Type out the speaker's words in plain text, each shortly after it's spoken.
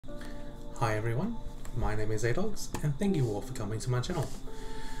Hi everyone, my name is adawgz and thank you all for coming to my channel.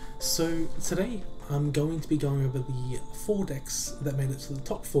 So today I'm going to be going over the 4 decks that made it to the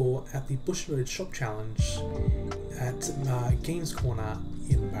top 4 at the Bushiroad Shop Challenge at Games Corner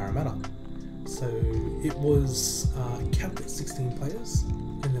in Parramatta. So it was capped at 16 players,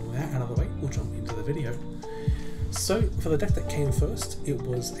 and then with that out of the way, we'll jump into the video. So for the deck that came first, it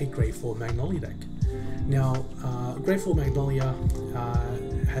was a Grade 4 Magnolia deck. Now, Grade 4 Magnolia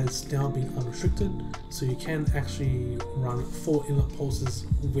has now been unrestricted, so you can actually run 4 inlet pulses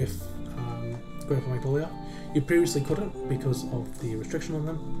with Grade 4 Magnolia. You previously couldn't because of the restriction on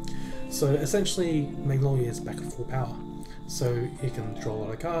them. So essentially, Magnolia is back at full power. So you can draw a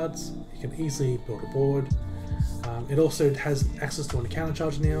lot of cards, you can easily build a board. It also has access to an counter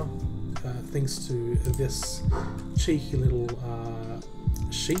charge now, thanks to this cheeky little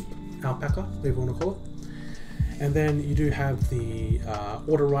sheep, alpaca, whatever you want to call it. And then you do have the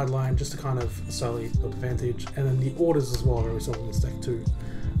auto ride line just to kind of slowly build advantage, and then the orders as well are very solid in this deck too.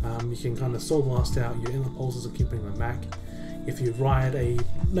 You can kind of soul blast out your inlet pulses and keep bringing them back. If you ride a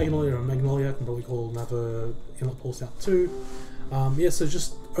Magnolia or a Magnolia, you can probably call another inlet pulse out too. Yeah, so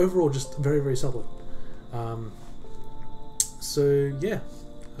just overall just very solid. So yeah,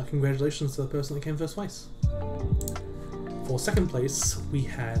 congratulations to the person that came first place. For second place, we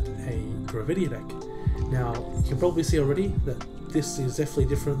had a Gravidia deck. Now, you can probably see already that this is definitely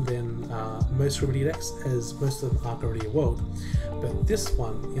different than most Gravidia decks, as most of them are Gravidia World. But this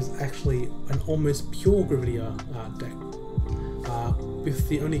one is actually an almost pure Gravidia deck, with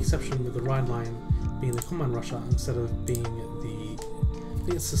the only exception with the ride line being the Command Rusher instead of being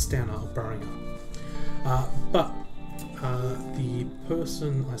the Sistana or Barringer. But the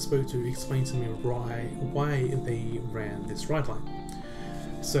person I spoke to explained to me why they ran this ride line.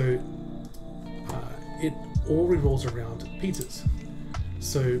 So it all revolves around Peters.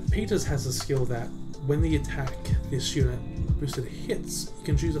 So Peters has a skill that when they attack this unit boosted hits, you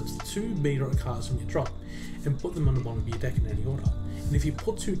can choose up to 2 meteor cards from your drop and put them on the bottom of your deck in any order. And if you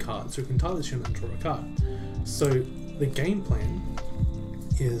put 2 cards, you can tie this unit and draw a card. So the game plan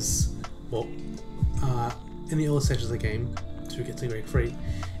is, well, in the early stages of the game, to get to grade 3,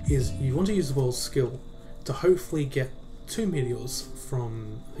 is you want to use the world's skill to hopefully get 2 meteors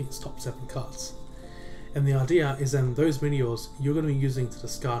from, I think it's top 7 cards. And the idea is then those meteors you're going to be using to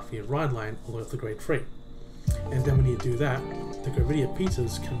discard for your ride line all the way up to grade 3. And then when you do that, the Gravidia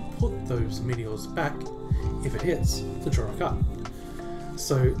Peters can put those meteors back, if it hits, to draw a card.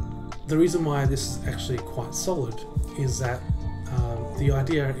 So the reason why this is actually quite solid is that the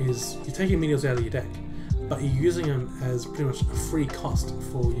idea is you're taking meteors out of your deck, but you're using them as pretty much a free cost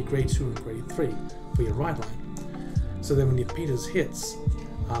for your grade 2 and grade 3 for your ride line. So then when your Peters hits,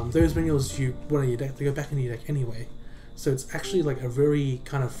 those meteors you want in your deck, they go back in your deck anyway. So it's actually like a very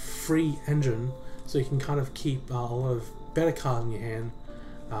kind of free engine, so you can kind of keep a lot of better cards in your hand,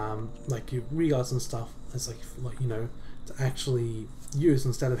 like your regards and stuff, as like you know, to actually use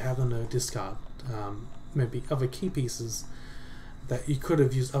instead of having to discard maybe other key pieces that you could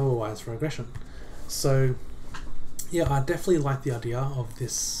have used otherwise for aggression. So yeah, I definitely like the idea of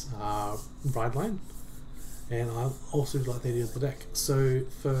this ride line, and I also like the idea of the deck. So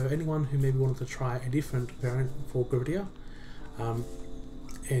for anyone who maybe wanted to try a different variant for Gravidia,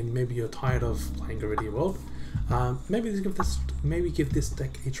 and maybe you're tired of playing Gravidia World, maybe give this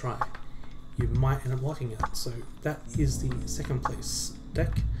deck a try. You might end up liking it. So that is the second place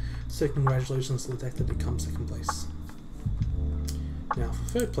deck. So congratulations to the deck that did come second place. Now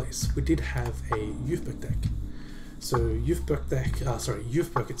for third place, we did have a Youthberg deck. So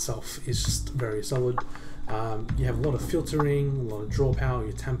Youthberg itself is just very solid. You have a lot of filtering, a lot of draw power,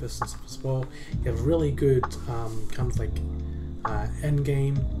 your Tempest and stuff as well. You have really good kind of like end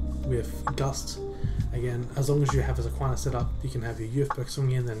game with Gust. Again, as long as you have as Aquana set up, you can have your Youthberg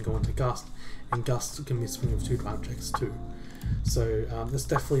swing in, then go into Gust, and Gust can be swinging with 2 drive checks too. So it's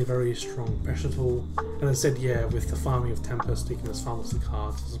definitely a very strong pressure tool. And as I said, yeah, with the farming of Tempest, you can just farm lots of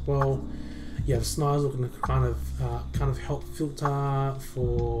cards as well. You have Snarls looking to kind of help filter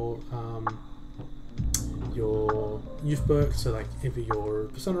for your Youthberg, so like either your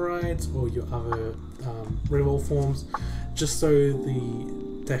Persona rides or your other Revolve forms, just so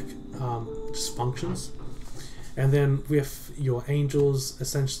the deck just functions. And then with your Angels,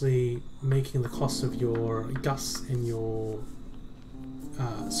 essentially making the cost of your Gus and your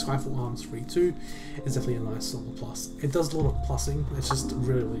Skyfall Arms free too is definitely a nice little plus. It does a lot of plussing, it's just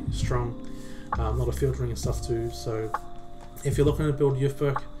really strong. A lot of filtering and stuff too, so if you're looking to build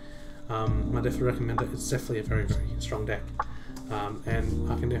Youthberg, I definitely recommend it. It's definitely a very strong deck, and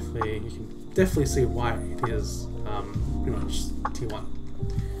you can definitely see why it is pretty much T1.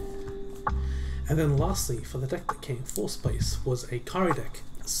 And then lastly, for the deck that came in 4th place was a Kari deck.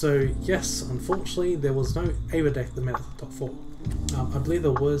 So yes, unfortunately there was no Ava deck that made it to the top 4. I believe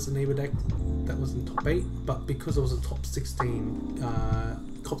there was an Ava deck that was in top 8, but because it was a top 16,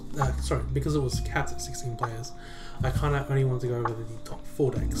 because it was capped at 16 players, I kind of only wanted to go over the top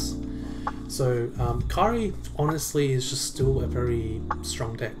 4 decks. So Kari honestly is just still a very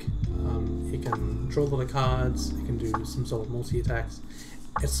strong deck. It can draw a lot of cards, it can do some sort of multi-attacks.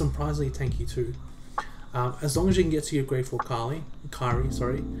 It's surprisingly tanky too. As long as you can get to your grade 4 Kari,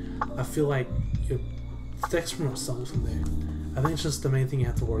 I feel like your deck's pretty much settled from there. I think it's just the main thing you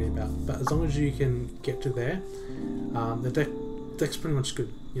have to worry about. But as long as you can get to there, the deck's pretty much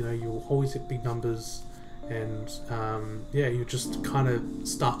good. You know, you'll always hit big numbers, and yeah, you just kind of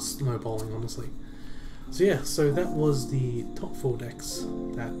start snowballing, honestly. So yeah, so that was the top 4 decks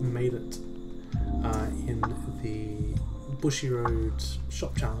that made it in the Bushiroad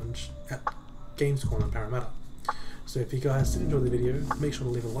Shop Challenge at Games Corner Parramatta. So if you guys did enjoy the video, make sure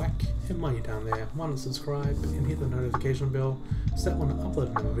to leave a like, and while you're down there, why not subscribe and hit the notification bell so that when I upload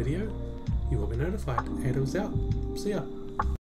another video, you will be notified. adawgz out. See ya.